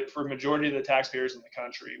benefit for a majority of the taxpayers in the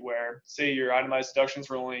country, where say your itemized deductions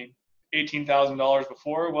were only $18,000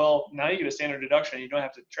 before. Well, now you get a standard deduction and you don't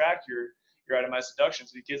have to track your itemized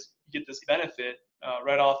deductions. You get this benefit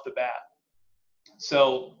right off the bat.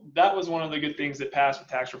 So that was one of the good things that passed with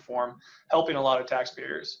tax reform, helping a lot of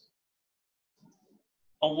taxpayers.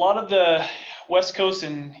 A lot of the West Coast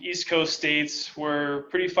and East Coast states were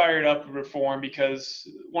pretty fired up with reform because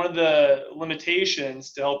one of the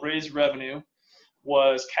limitations to help raise revenue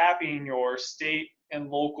was capping your state and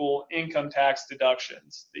local income tax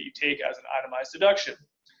deductions that you take as an itemized deduction.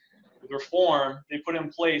 With reform, they put in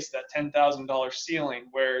place that $10,000 ceiling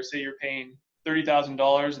where, say, you're paying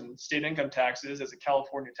 $30,000 in state income taxes as a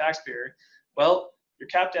California taxpayer. Well, you're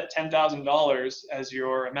capped at $10,000 as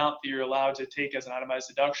your amount that you're allowed to take as an itemized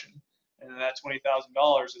deduction, and then that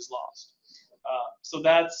 $20,000 is lost. So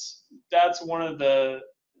that's one of the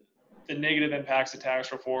negative impacts of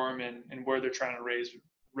tax reform and where they're trying to raise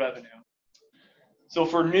revenue. So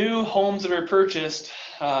for new homes that are purchased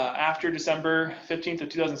after December 15th of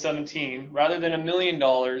 2017, rather than $1 million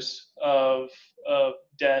of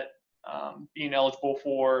debt being eligible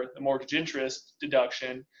for the mortgage interest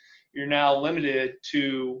deduction, you're now limited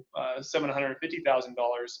to $750,000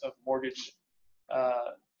 of mortgage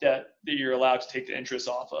debt that you're allowed to take the interest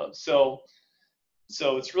off of. So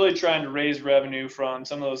it's really trying to raise revenue from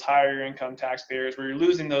some of those higher income taxpayers where you're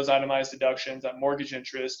losing those itemized deductions on mortgage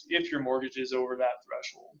interest if your mortgage is over that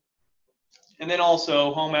threshold. And then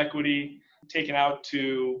also home equity taken out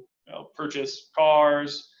to purchase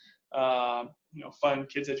cars, fund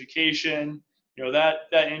kids' education.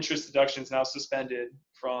 That interest deduction is now suspended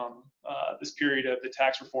from this period of the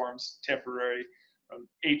tax reform's temporary from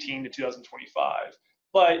 18 to 2025.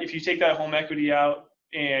 But if you take that home equity out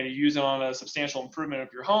and you use it on a substantial improvement of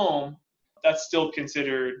your home, that's still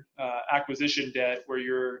considered acquisition debt where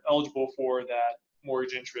you're eligible for that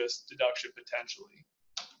mortgage interest deduction potentially.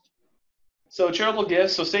 So charitable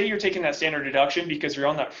gifts, so say you're taking that standard deduction because you're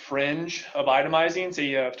on that fringe of itemizing, say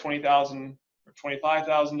you have $20,000 or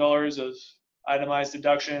 $25,000 of itemized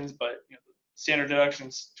deductions, but standard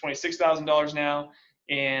deduction's $26,000 now,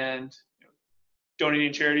 and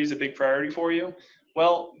donating charity is a big priority for you.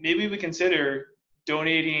 Well, maybe we consider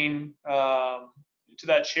donating to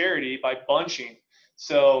that charity by bunching.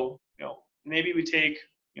 So, maybe we take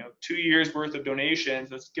 2 years worth of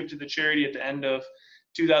donations. Let's give to the charity at the end of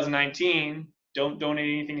 2019. Don't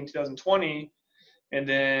donate anything in 2020, and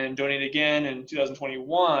then donate again in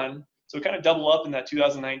 2021. So kind of double up in that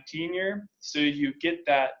 2019 year. So you get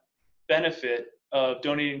that benefit of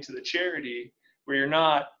donating to the charity where you're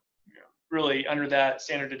not really under that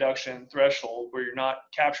standard deduction threshold, where you're not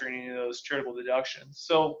capturing any of those charitable deductions.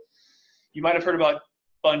 So you might have heard about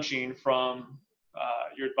bunching from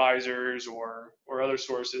your advisors or other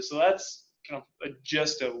sources. So that's kind of a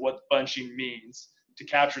gist of what bunching means to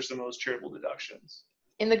capture some of those charitable deductions.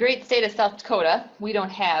 In the great state of South Dakota, we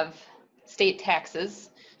don't have state taxes.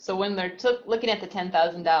 So when they're looking at the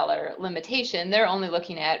 $10,000 limitation, they're only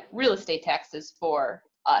looking at real estate taxes for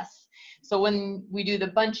us. So when we do the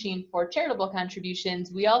bunching for charitable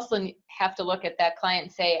contributions, we also have to look at that client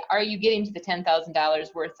and say, are you getting to the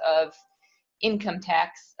 $10,000 worth of income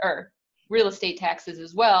tax or real estate taxes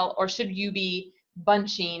as well, or should you be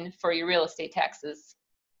bunching for your real estate taxes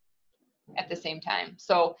at the same time?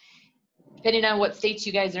 So depending on what states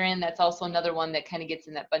you guys are in, that's also another one that kind of gets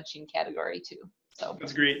in that bunching category too. So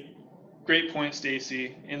that's great point,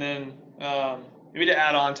 Stacy. And then maybe to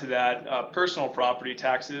add on to that, personal property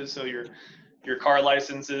taxes. So your car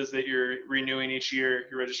licenses that you're renewing each year,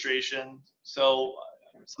 your registration. So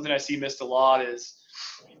something I see missed a lot is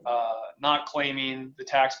not claiming the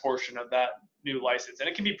tax portion of that new license. And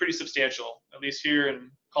it can be pretty substantial, at least here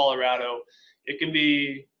in Colorado. It can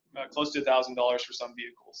be close to $1,000 for some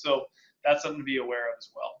vehicles. So that's something to be aware of as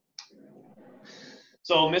well.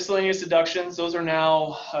 So miscellaneous deductions, those are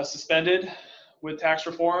now suspended with tax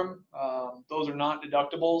reform. Those are not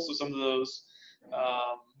deductible. So some of those,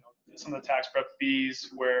 some of the tax prep fees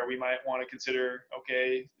where we might want to consider,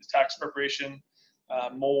 okay, is tax preparation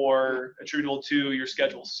more attributable to your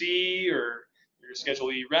Schedule C or your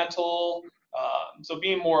Schedule E rental? So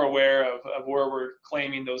being more aware of where we're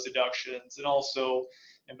claiming those deductions, and also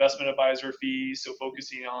investment advisor fees. So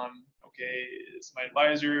focusing on, okay, is my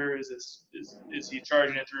advisor, is he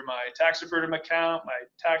charging it through my tax deferred account, my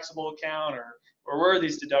taxable account, or where are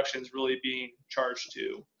these deductions really being charged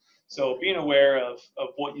to? So being aware of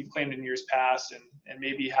what you've claimed in years past, and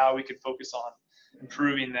maybe how we could focus on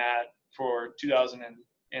improving that for 2018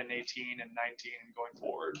 and 19 and going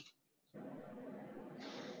forward.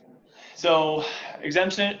 So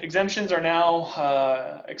exemptions are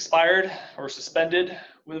now expired or suspended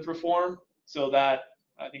with reform. So that,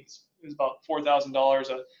 I think, is about $4,000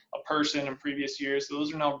 a person in previous years. So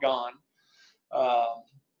those are now gone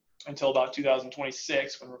until about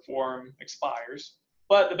 2026 when reform expires.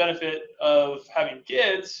 But the benefit of having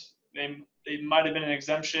kids, they might have been an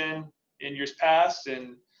exemption in years past,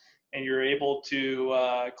 and you're able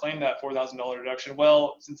to claim that $4,000 deduction.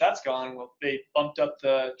 Well, since that's gone, they bumped up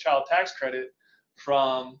the child tax credit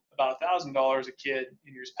from about $1,000 a kid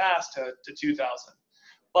in years past to $2,000.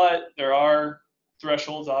 But there are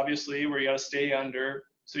thresholds, obviously, where you got to stay under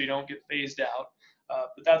so you don't get phased out.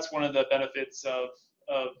 But that's one of the benefits of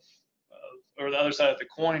or the other side of the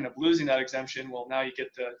coin of losing that exemption. Well, now you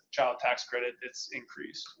get the child tax credit that's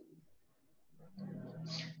increased.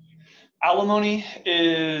 Alimony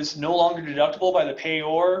is no longer deductible by the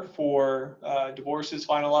payor for divorces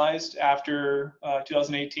finalized after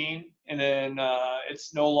 2018, and then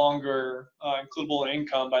it's no longer includable in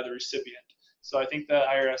income by the recipient. So I think the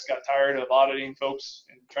IRS got tired of auditing folks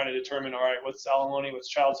and trying to determine, all right, what's alimony, what's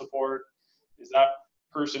child support, is that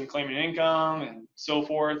person claiming income, and so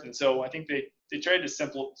forth. And so I think they tried to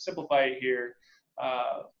simplify it here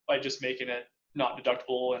by just making it not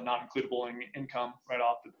deductible and not includable in income right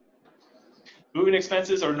off the Moving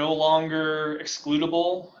expenses are no longer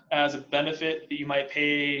excludable as a benefit that you might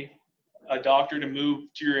pay a doctor to move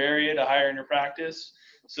to your area to hire in your practice.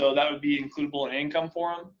 So that would be includable in income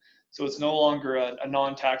for them. So it's no longer a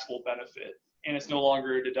non-taxable benefit, and it's no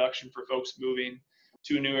longer a deduction for folks moving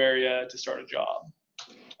to a new area to start a job,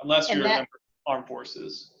 unless you're a member of armed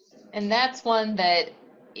forces. And that's one that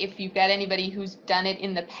if you've got anybody who's done it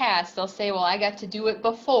in the past, they'll say, well, I got to do it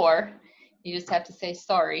before. You just have to say,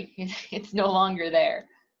 sorry, it's no longer there.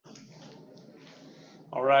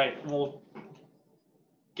 All right, we'll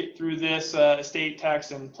get through this estate tax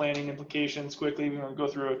and planning implications quickly. We're going to go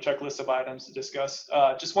through a checklist of items to discuss.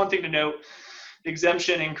 Just one thing to note, the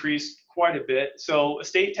exemption increased quite a bit. So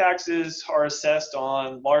estate taxes are assessed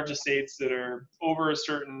on large estates that are over a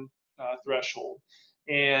certain threshold.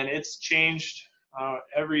 And it's changed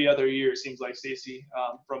every other year, it seems like, Stacy,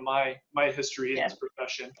 from my history in this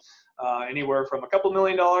profession. Anywhere from a couple $1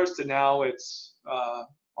 million to now it's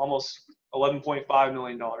almost $11.5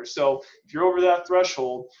 million. So if you're over that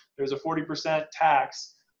threshold, there's a 40%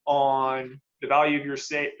 tax on the value of your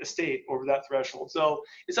estate over that threshold. So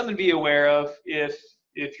it's something to be aware of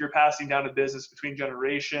if you're passing down a business between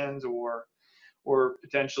generations, or or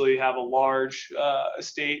potentially have a large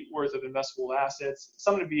estate worth of investable assets.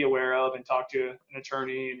 Something to be aware of, and talk to an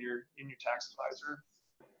attorney and your tax advisor.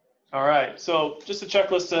 All right, so just a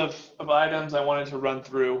checklist of items I wanted to run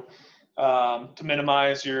through to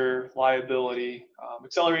minimize your liability.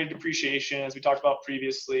 Accelerated depreciation, as we talked about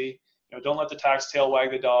previously. Don't let the tax tail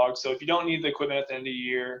wag the dog. So if you don't need the equipment at the end of the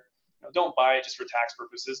year, don't buy it just for tax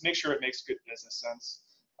purposes. Make sure it makes good business sense.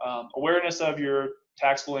 Awareness of your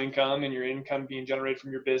taxable income and your income being generated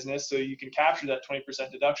from your business, so you can capture that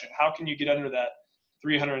 20% deduction. How can you get under that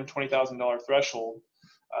 $320,000 threshold?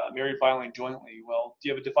 Married filing jointly. Well, do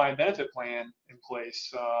you have a defined benefit plan in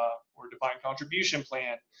place, or a defined contribution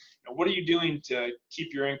plan? What are you doing to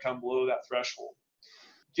keep your income below that threshold?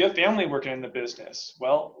 Do you have family working in the business?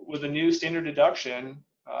 Well, with a new standard deduction,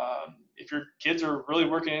 if your kids are really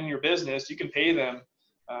working in your business, you can pay them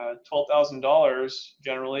 $12,000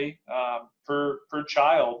 generally per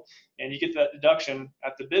child, and you get that deduction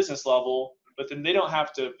at the business level. But then they don't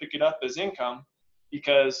have to pick it up as income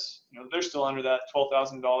because they're still under that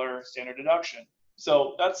 $12,000 standard deduction.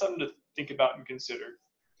 So that's something to think about and consider.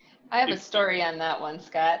 I have a story on that one,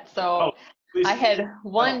 Scott. So please. I had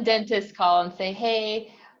one dentist call and say,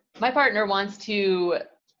 hey, my partner wants to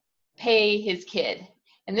pay his kid,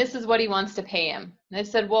 and this is what he wants to pay him. And I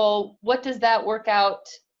said, well, what does that work out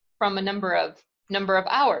from a number of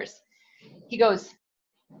hours? He goes,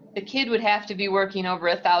 the kid would have to be working over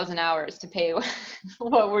 1,000 hours to pay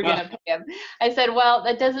what we're going to pay him. I said, well,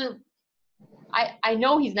 that doesn't, I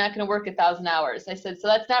know he's not going to work 1,000 hours. I said, so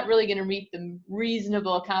that's not really going to meet the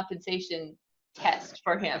reasonable compensation test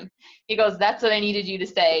for him. He goes, that's what I needed you to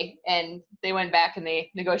say. And they went back and they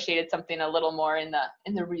negotiated something a little more in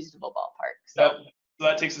the reasonable ballpark. So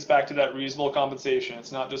that takes us back to that reasonable compensation.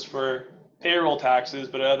 It's not just for payroll taxes,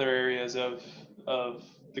 but other areas of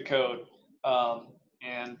the code.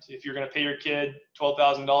 And if you're going to pay your kid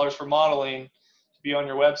 $12,000 for modeling to be on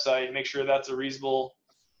your website, make sure that's a reasonable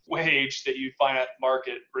wage that you find at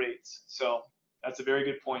market rates. So that's a very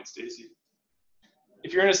good point, Stacy.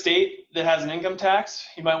 If you're in a state that has an income tax,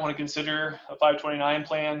 you might want to consider a 529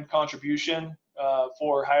 plan contribution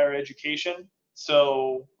for higher education.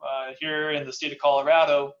 So here in the state of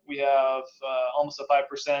Colorado, we have almost a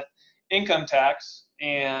 5% income tax,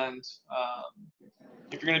 and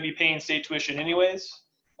if you're going to be paying state tuition anyways,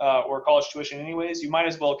 or college tuition anyways, you might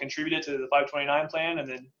as well contribute it to the 529 plan and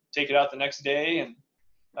then take it out the next day and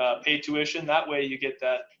pay tuition. That way you get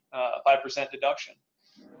that 5% deduction.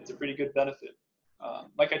 It's a pretty good benefit.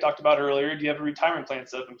 Like I talked about earlier, do you have a retirement plan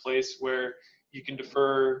set up in place where you can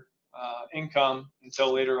defer income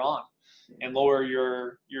until later on and lower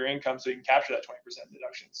your income so you can capture that 20%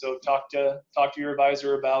 deduction? So talk to your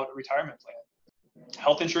advisor about a retirement plan.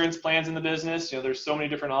 Health insurance plans in the business, there's so many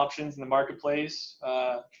different options in the marketplace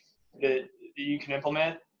that you can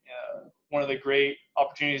implement. One of the great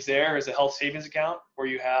opportunities there is a health savings account where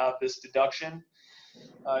you have this deduction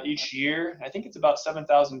each year. I think it's about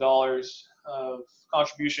 $7,000 of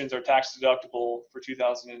contributions are tax deductible for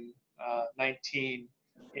 2019.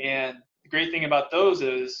 And the great thing about those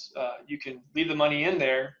is you can leave the money in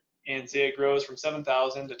there and say it grows from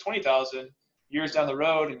 $7,000 to $20,000 years down the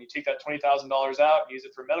road, and you take that $20,000 out and use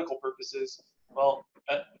it for medical purposes. Well,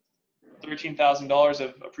 that $13,000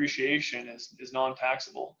 of appreciation is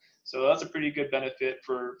non-taxable. So that's a pretty good benefit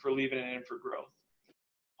for leaving it in for growth.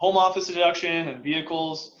 Home office deduction and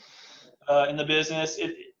vehicles in the business,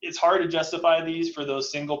 it's hard to justify these for those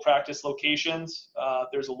single practice locations.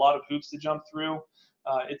 There's a lot of hoops to jump through.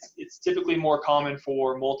 It's typically more common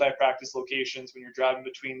for multi-practice locations when you're driving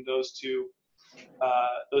between those two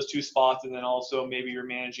spots, and then also maybe you're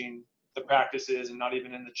managing the practices and not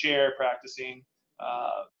even in the chair practicing.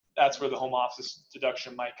 That's where the home office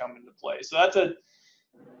deduction might come into play. So that's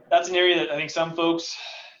an area that I think some folks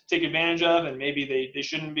take advantage of, and maybe they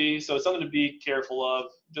shouldn't be. So it's something to be careful of.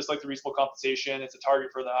 Just like the reasonable compensation, it's a target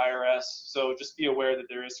for the IRS. So just be aware that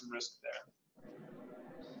there is some risk there.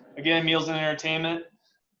 Again, meals and entertainment,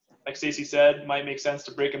 like Stacy said, might make sense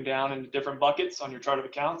to break them down into different buckets on your chart of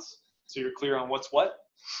accounts so you're clear on what's what.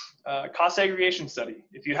 Cost segregation study.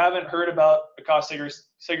 If you haven't heard about a cost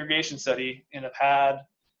segregation study and have had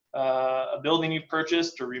a building you've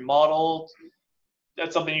purchased or remodeled,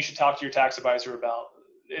 that's something you should talk to your tax advisor about.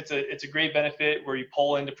 It's a great benefit where you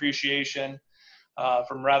pull in depreciation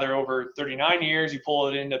from rather over 39 years, you pull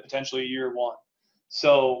it into potentially year one.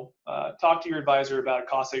 So talk to your advisor about a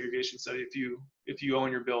cost segregation study if you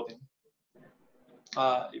own your building.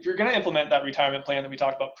 If you're going to implement that retirement plan that we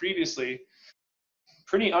talked about previously,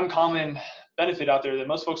 pretty uncommon benefit out there that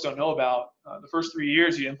most folks don't know about. The first 3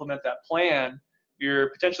 years you implement that plan, you're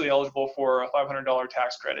potentially eligible for a $500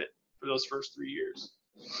 tax credit for those first 3 years.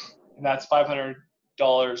 And that's $500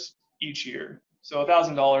 each year. So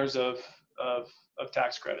 $1,000 of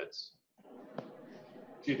tax credits.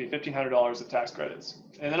 Excuse me, $1,500 of tax credits.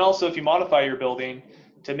 And then also if you modify your building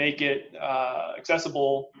to make it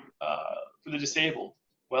accessible for the disabled,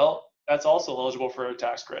 well, that's also eligible for a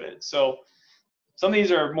tax credit. So some of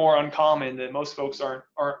these are more uncommon that most folks aren't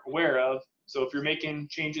aware of. So if you're making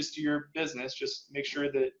changes to your business, just make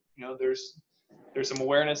sure that there's some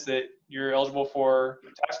awareness that you're eligible for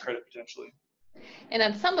a tax credit potentially. And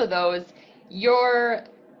on some of those, your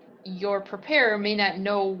preparer may not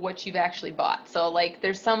know what you've actually bought. So like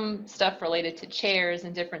there's some stuff related to chairs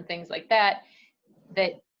and different things like that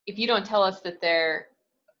if you don't tell us that they're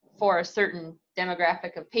for a certain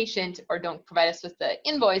demographic of patient or don't provide us with the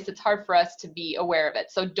invoice, it's hard for us to be aware of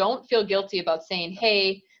it. So don't feel guilty about saying,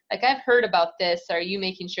 hey, like I've heard about this. Are you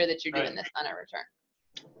making sure that you're doing this on a return?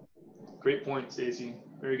 Great point, Stacey.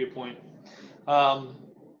 Very good point.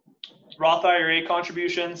 Roth IRA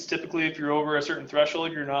contributions, typically if you're over a certain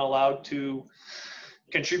threshold, you're not allowed to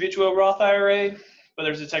contribute to a Roth IRA, but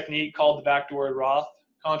there's a technique called the backdoor Roth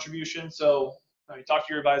contribution. So you talk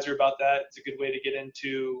to your advisor about that. It's a good way to get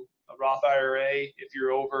into a Roth IRA if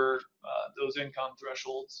you're over those income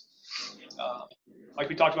thresholds. Like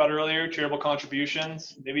we talked about earlier, charitable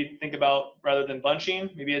contributions, maybe think about, rather than bunching,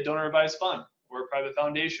 maybe a donor advised fund or a private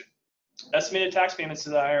foundation. Estimated tax payments to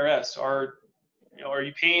the IRS are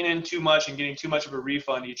you paying in too much and getting too much of a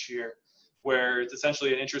refund each year, where it's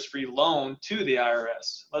essentially an interest-free loan to the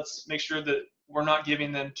IRS? Let's make sure that we're not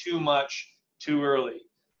giving them too much too early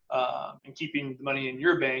and keeping the money in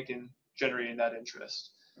your bank and generating that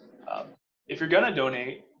interest. If you're going to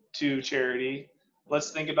donate to charity,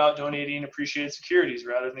 let's think about donating appreciated securities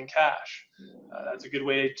rather than cash. That's a good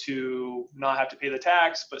way to not have to pay the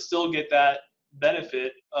tax, but still get that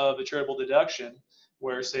benefit of a charitable deduction,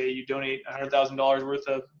 where say you donate $100,000 worth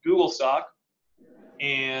of Google stock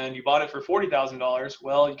and you bought it for $40,000,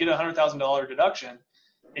 well, you get a $100,000 deduction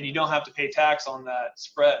and you don't have to pay tax on that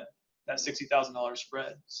spread, that $60,000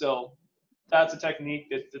 spread. So that's a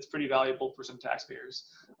technique that's pretty valuable for some taxpayers.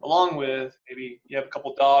 Along with maybe you have a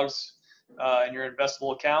couple dogs in your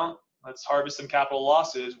investable account, let's harvest some capital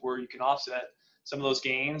losses where you can offset some of those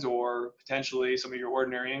gains or potentially some of your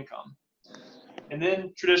ordinary income. And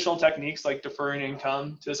then traditional techniques like deferring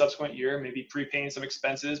income to a subsequent year, maybe prepaying some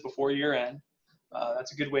expenses before year end.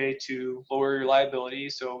 That's a good way to lower your liability,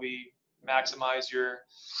 so we maximize your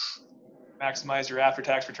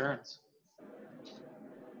after-tax returns.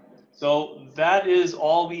 So that is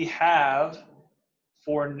all we have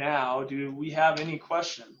for now. Do we have any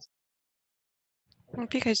questions?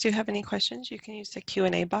 If you guys do have any questions, you can use the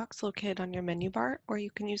Q&A box located on your menu bar, or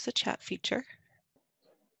you can use the chat feature.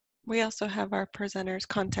 We also have our presenters'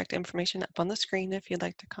 contact information up on the screen if you'd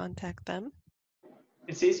like to contact them.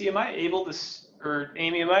 And Stacey, am I able to, or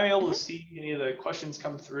Amy, am I able to see any of the questions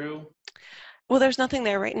come through? Well, there's nothing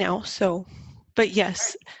there right now, so, but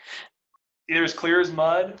yes. Either as clear as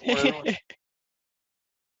mud or...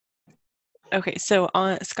 Okay, so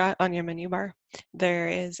Scott, on your menu bar, there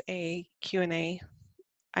is a Q&A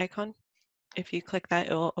icon. If you click that,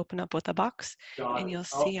 it will open up with a box, and you'll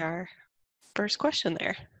see our first question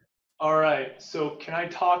there. All right, so can I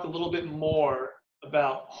talk a little bit more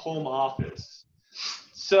about home office?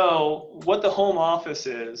 So what the home office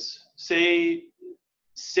is, say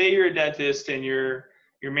you're a dentist and you're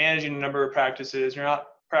managing a number of practices, you're not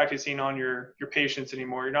practicing on your patients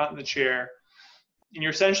anymore, you're not in the chair, and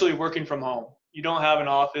you're essentially working from home. You don't have an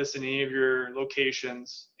office in any of your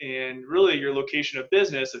locations, and really your location of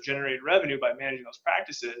business of generating revenue by managing those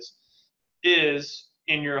practices is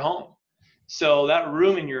in your home. So that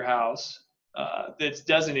room in your house that's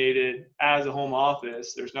designated as a home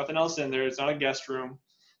office, there's nothing else in there. It's not a guest room.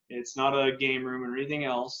 It's not a game room or anything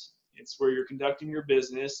else. It's where you're conducting your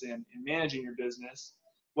business and managing your business.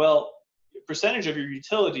 Well, a percentage of your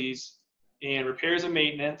utilities and repairs and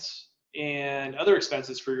maintenance and other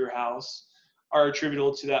expenses for your house are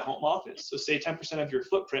attributable to that home office. So say 10% of your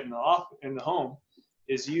footprint in the home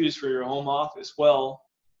is used for your home office. Well,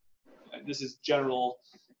 this is general,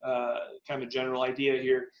 kind of a general idea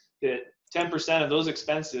here, that 10% of those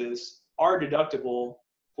expenses are deductible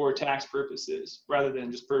for tax purposes rather than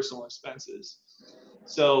just personal expenses.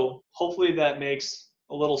 So hopefully that makes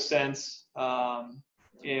a little sense.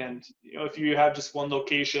 And if you have just one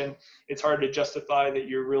location, it's hard to justify that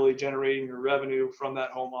you're really generating your revenue from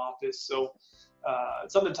that home office. So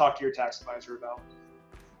it's something to talk to your tax advisor about.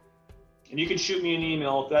 And you can shoot me an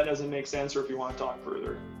email if that doesn't make sense or if you want to talk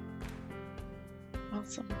further.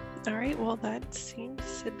 Awesome. All right, well, that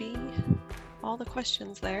seems to be all the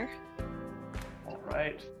questions there. All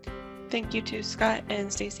right. Thank you to Scott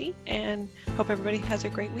and Stacy, and hope everybody has a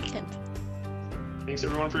great weekend. Thanks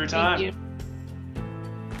everyone for your time. Thank you.